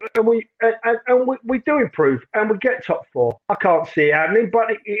 So and we do improve and we get top 4. I can't see it happening, but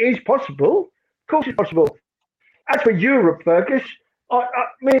it is possible. Of course, it's possible. As for Europe, Fergus,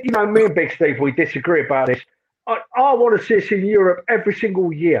 me and Big Steve, we disagree about this. I want to see us in Europe every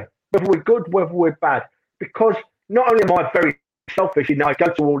single year, whether we're good, whether we're bad, because not only am I very selfish, I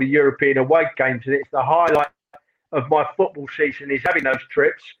go to all the European away games, and it's the highlight of my football season is having those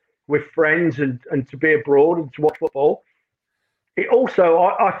trips with friends and to be abroad and to watch football. It also,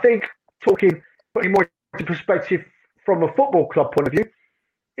 I think, putting more into perspective from a football club point of view,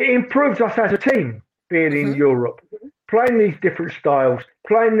 it improves us as a team being in Europe, playing these different styles,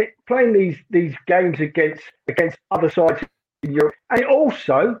 playing these games against other sides in Europe, and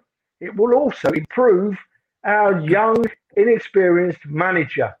it will also improve our young, inexperienced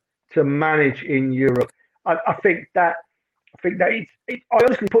manager to manage in Europe. I think that I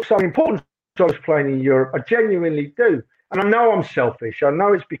honestly put some importance on us playing in Europe. I genuinely do. And I know I'm selfish. I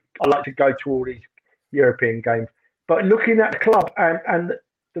know I like to go to all these European games. But looking at the club and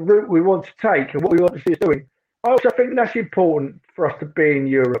the route we want to take and what we want to see us doing, I also think that's important for us to be in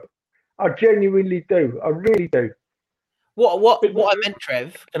Europe. I genuinely do. I really do. What I meant,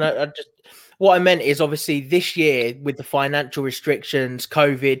 Trev, what I meant is obviously this year with the financial restrictions,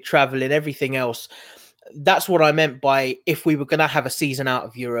 COVID, traveling, everything else, that's what I meant by if we were going to have a season out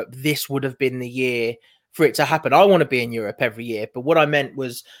of Europe, this would have been the year for it to happen. I want to be in Europe every year, but what I meant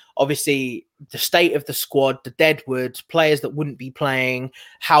was obviously the state of the squad, the deadwood, players that wouldn't be playing,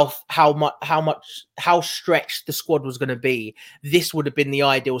 how stretched the squad was going to be. This would have been the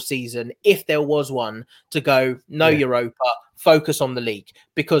ideal season if there was one to go Europa, focus on the league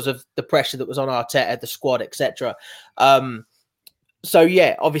because of the pressure that was on Arteta, the squad, etc. So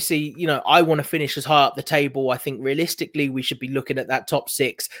yeah, obviously, I want to finish as high up the table. I think realistically, we should be looking at that top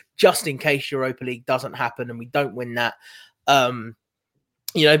 6 just in case Europa League doesn't happen and we don't win that.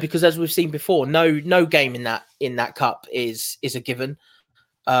 Because as we've seen before, no game in that cup is a given.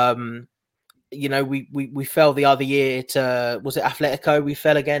 We fell the other year to, was it Atletico we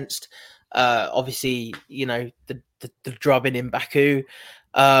fell against? Obviously, the drubbing in Baku.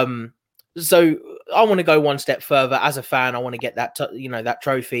 So I want to go one step further as a fan. I want to get that, that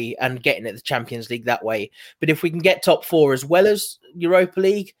trophy and getting at the Champions League that way. But if we can get top 4 as well as Europa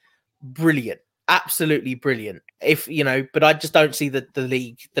League, brilliant, absolutely brilliant. But I just don't see the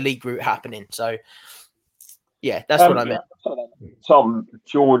league route happening. So yeah, that's what I meant. Tom,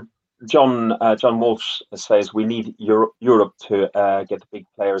 John Walsh says we need Europe to get the big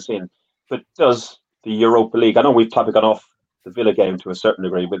players in. But does the Europa League? I know we've probably gone off the Villa game to a certain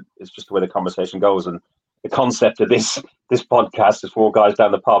degree, but it's just the way the conversation goes. And the concept of this podcast is 4 guys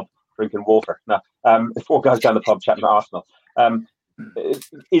down the pub drinking water. No, 4 guys down the pub chatting Arsenal.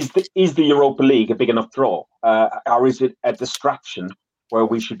 Is the Europa League a big enough draw, or is it a distraction where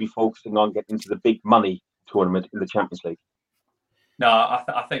we should be focusing on getting into the big money tournament in the Champions League? No,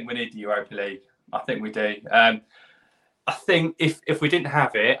 I think we need the Europa League. I think we do. I think if we didn't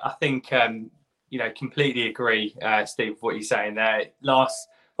have it, I think completely agree, Steve, with what you're saying there.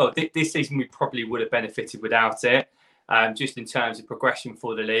 This season we probably would have benefited without it, just in terms of progression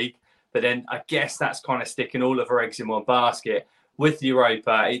for the league. But then I guess that's kind of sticking all of our eggs in one basket. With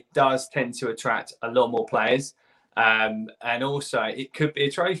Europa, it does tend to attract a lot more players, and also it could be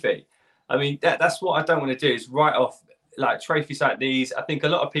a trophy. I mean, that's what I don't want to do is write off like trophies like these. I think a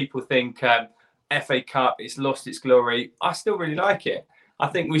lot of people think FA Cup, it's lost its glory. I still really like it. I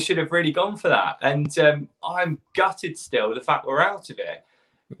think we should have really gone for that. And I'm gutted still, the fact we're out of it.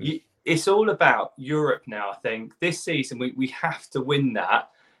 Mm-hmm. It's all about Europe now, I think. This season, we have to win that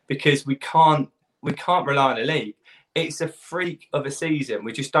because we can't rely on a league. It's a freak of a season.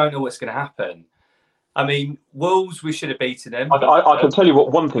 We just don't know what's going to happen. I mean, Wolves, we should have beaten them. I can tell you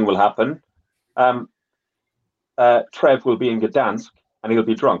what one thing will happen. Trev will be in Gdansk and he'll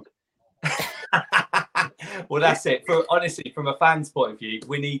be drunk. Well, that's it. Honestly, from a fan's point of view,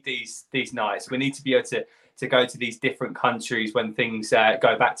 we need these nights. We need to be able to go to these different countries when things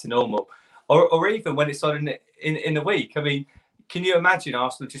go back to normal, or even when it's on in the week. I mean, can you imagine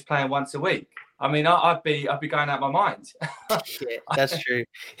Arsenal just playing once a week? I mean, I'd be going out of my mind. Yeah, that's true.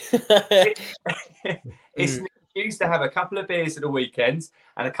 It's an excuse to have a couple of beers at the weekends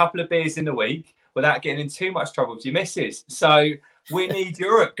and a couple of beers in the week without getting in too much trouble with your missus. So we need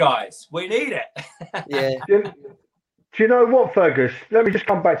Europe, guys. We need it. Yeah. Do you know what, Fergus? Let me just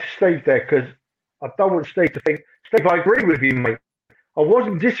come back to Steve there because I don't want Steve to think. Steve, I agree with you, mate. I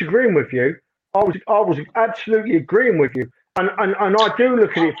wasn't disagreeing with you. I was absolutely agreeing with you. And I do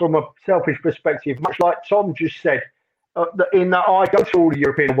look at it from a selfish perspective, much like Tom just said, in that I go to all the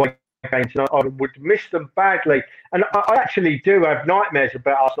European away games and I would miss them badly. And I actually do have nightmares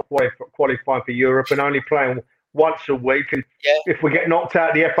about Arsenal qualifying for Europe and only playing once a week. And if we get knocked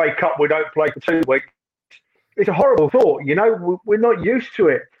out of the FA Cup, we don't play for 2 weeks. It's a horrible thought, we're not used to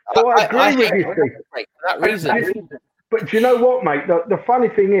it. So I agree with you, Steve. For that reason. But do you know what, mate? The funny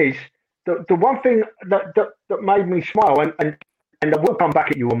thing is, the one thing that made me smile, and I will come back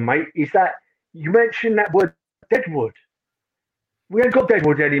at you on, mate, is that you mentioned that word Deadwood. We ain't got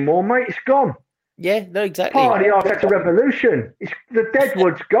Deadwood anymore, mate. It's gone. Yeah, no, exactly. Part of the Arteta revolution. The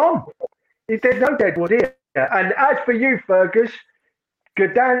Deadwood's gone. There's no Deadwood here. And as for you, Fergus,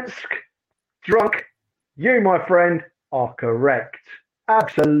 Gdansk, drunk, you, my friend, are correct.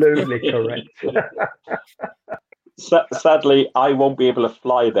 Absolutely correct. Sadly, I won't be able to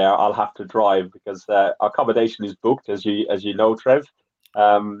fly there. I'll have to drive because accommodation is booked, as you know, Trev.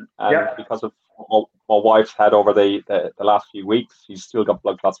 And because of what my wife's had over the last few weeks, she's still got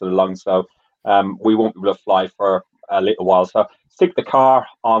blood clots in the lungs, so we won't be able to fly for a little while. So stick the car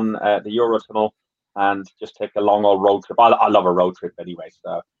on the Eurotunnel and just take a long old road trip. I love a road trip anyway.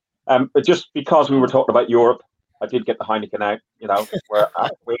 So, but just because we were talking about Europe, I did get the Heineken out,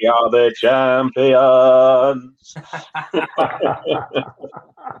 we are the champions.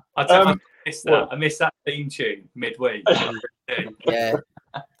 I missed that theme tune midweek. Yeah,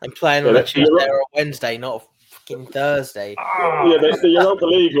 I'm playing on a Tuesday or a Wednesday, not a fucking Thursday. Yeah, the Europa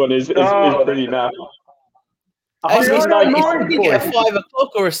League one is pretty now. You get a 5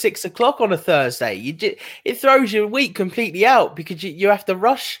 o'clock or a 6 o'clock on a Thursday. It throws your week completely out because you have to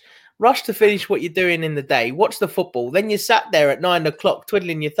rush to finish what you're doing in the day, watch the football, then you sat there at 9 o'clock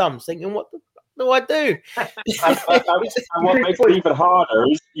twiddling your thumbs thinking, what the do I do? And what makes it even harder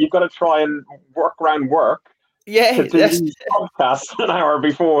is you've got to try and work around work. Yeah, to do podcasts an hour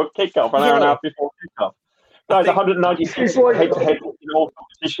before kickoff, an hour and a half before kickoff. Guys, 196 head-to-head in all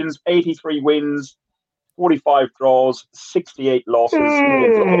competitions, 83 wins, 45 draws, 68 losses.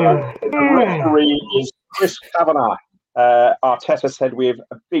 The referee is Chris Kavanagh. Arteta said we have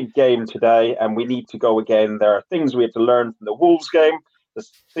a big game today and we need to go again. There are things we have to learn from the Wolves game. There's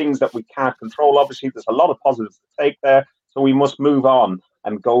things that we can't control. Obviously, there's a lot of positives to take there. So we must move on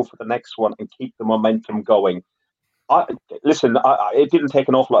and go for the next one and keep the momentum going. It didn't take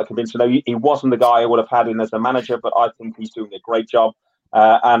an awful lot of convincing. He wasn't the guy I would have had in as a manager, but I think he's doing a great job.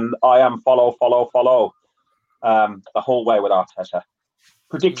 And I am follow the whole way with Arteta.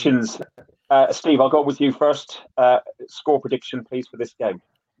 Predictions. Steve, I'll go with you first. Score prediction, please, for this game.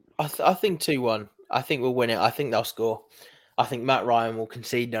 I think 2-1. I think we'll win it. I think they'll score. I think Matt Ryan will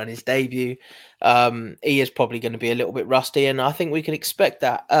concede on his debut. He is probably going to be a little bit rusty, and I think we can expect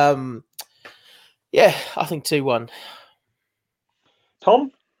that. Yeah, I think 2-1.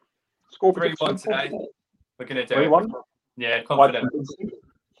 Tom, score 3-1 today. We're going to do 3-1. it. Yeah, confident.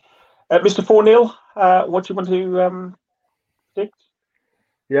 Mr. 4-0, what do you want to predict?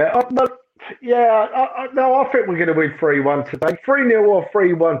 Yeah, I think we're going to win 3-1 today. 3-0 or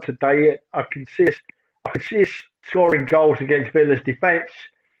 3-1 today. I can see us scoring goals against Villa's defence.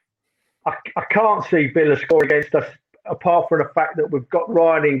 I can't see Villa score against us, apart from the fact that we've got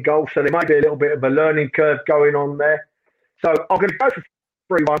Ryan in goal, so there might be a little bit of a learning curve going on there. So I'm going to go for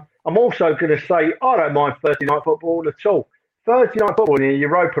 3-1. I'm also going to say I don't mind Thursday night football at all. Thursday night football in the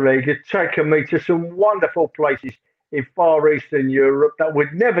Europa League has taken me to some wonderful places in Far Eastern Europe that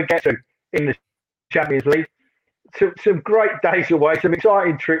we'd never get to in the Champions League. Some great days away, some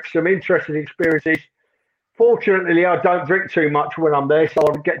exciting trips, some interesting experiences. Fortunately, I don't drink too much when I'm there, so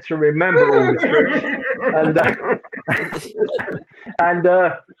I get to remember all the trips.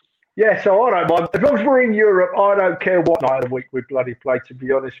 So I don't mind. As long as we're in Europe, I don't care what night of the week we bloody play, to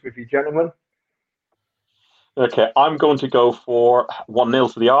be honest with you, gentlemen. Okay, I'm going to go for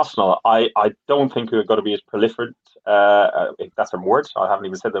 1-0 to the Arsenal. I don't think we're going to be as prolific, if that's a word. I haven't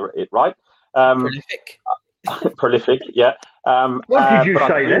even said it right. Prolific. Prolific, yeah. What did you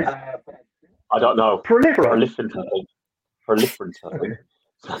say then? I don't know. Proliferate. Proliferant,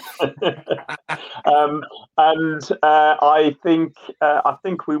 I think. I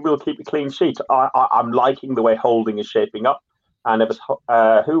think we will keep a clean sheet. I'm liking the way Holding is shaping up. And it was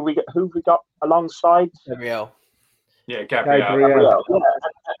who we got alongside? Gabriel. Yeah, Gabriel. Yeah.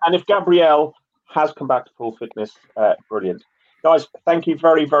 And if Gabriel has come back to full fitness, brilliant. Guys, thank you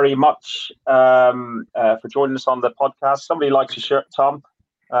very, very much for joining us on the podcast. Somebody likes your shirt, Tom.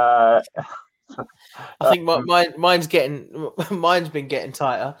 I think mine's been getting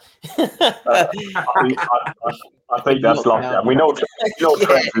tighter. I think that's lockdown. We know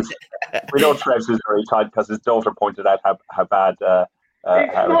Trev's is very tight because his daughter pointed out how bad.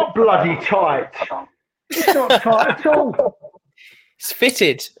 It's not bloody tight. It's not tight at all. It's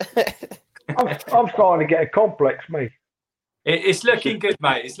fitted. I'm starting to get a complex, mate. It's looking good,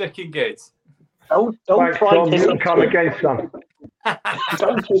 mate. It's looking good. Don't Thanks, try Tom, to you can come against them.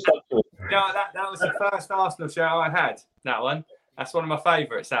 Don't kiss up to it. No, that was the first Arsenal show I had. That one. That's one of my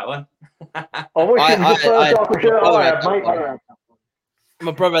favourites. That one. I wish it was the first Arsenal shirt I had, mate.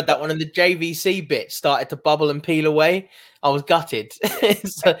 My brother had that one, and the JVC bit started to bubble and peel away. I was gutted,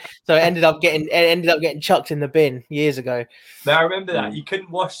 so it ended up getting chucked in the bin years ago. Now I remember that you couldn't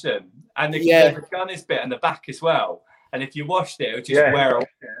wash them, and the Gunners bit and the back as well. And if you washed it would just wear away.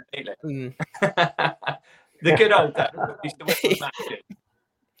 The good old days. Used to wear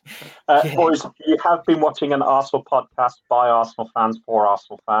boys, you have been watching an Arsenal podcast by Arsenal fans for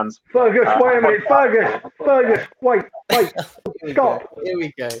Arsenal fans. Fergus, wait a minute. Fergus, wait. Stop. Here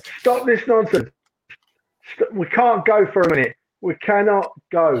we go. Stop this nonsense. We can't go for a minute. We cannot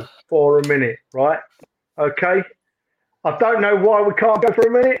go for a minute, right? Okay? I don't know why we can't go for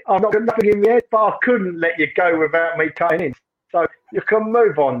a minute. I've not got nothing in my head, but I couldn't let you go without me cutting in. So you can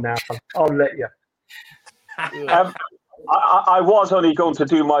move on now. I'll let you. I was only going to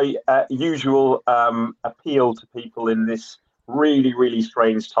do my usual appeal to people in this really, really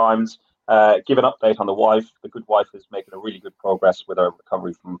strange times. Give an update on the wife. The good wife is making a really good progress with her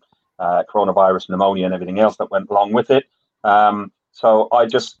recovery from coronavirus, pneumonia, and everything else that went along with it. So I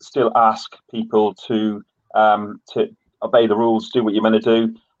just still ask people to obey the rules, do what you're meant to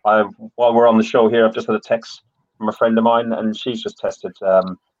do. While we're on the show here, I've just had a text from a friend of mine, and she's just tested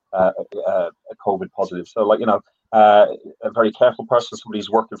COVID positive. So, a very careful person, somebody who's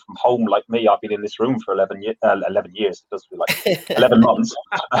working from home like me. I've been in this room for 11 years. It does feel like 11 months.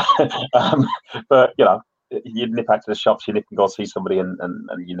 But, you nip out to the shops, you nip and go see somebody, and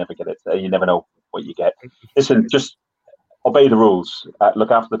you never get it. You never know what you get. Listen, just obey the rules. Look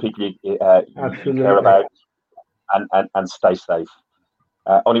after the people you care about, and stay safe.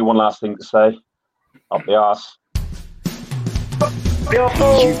 Only one last thing to say. Up the arse.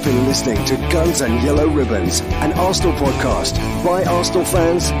 You've been listening to Guns and Yellow Ribbons, an Arsenal podcast by Arsenal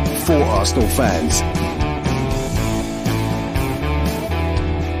fans for Arsenal fans.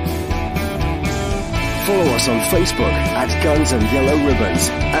 Follow us on Facebook at Guns and Yellow Ribbons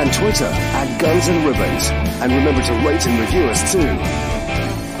and Twitter at Guns and Ribbons. And remember to rate and review us too.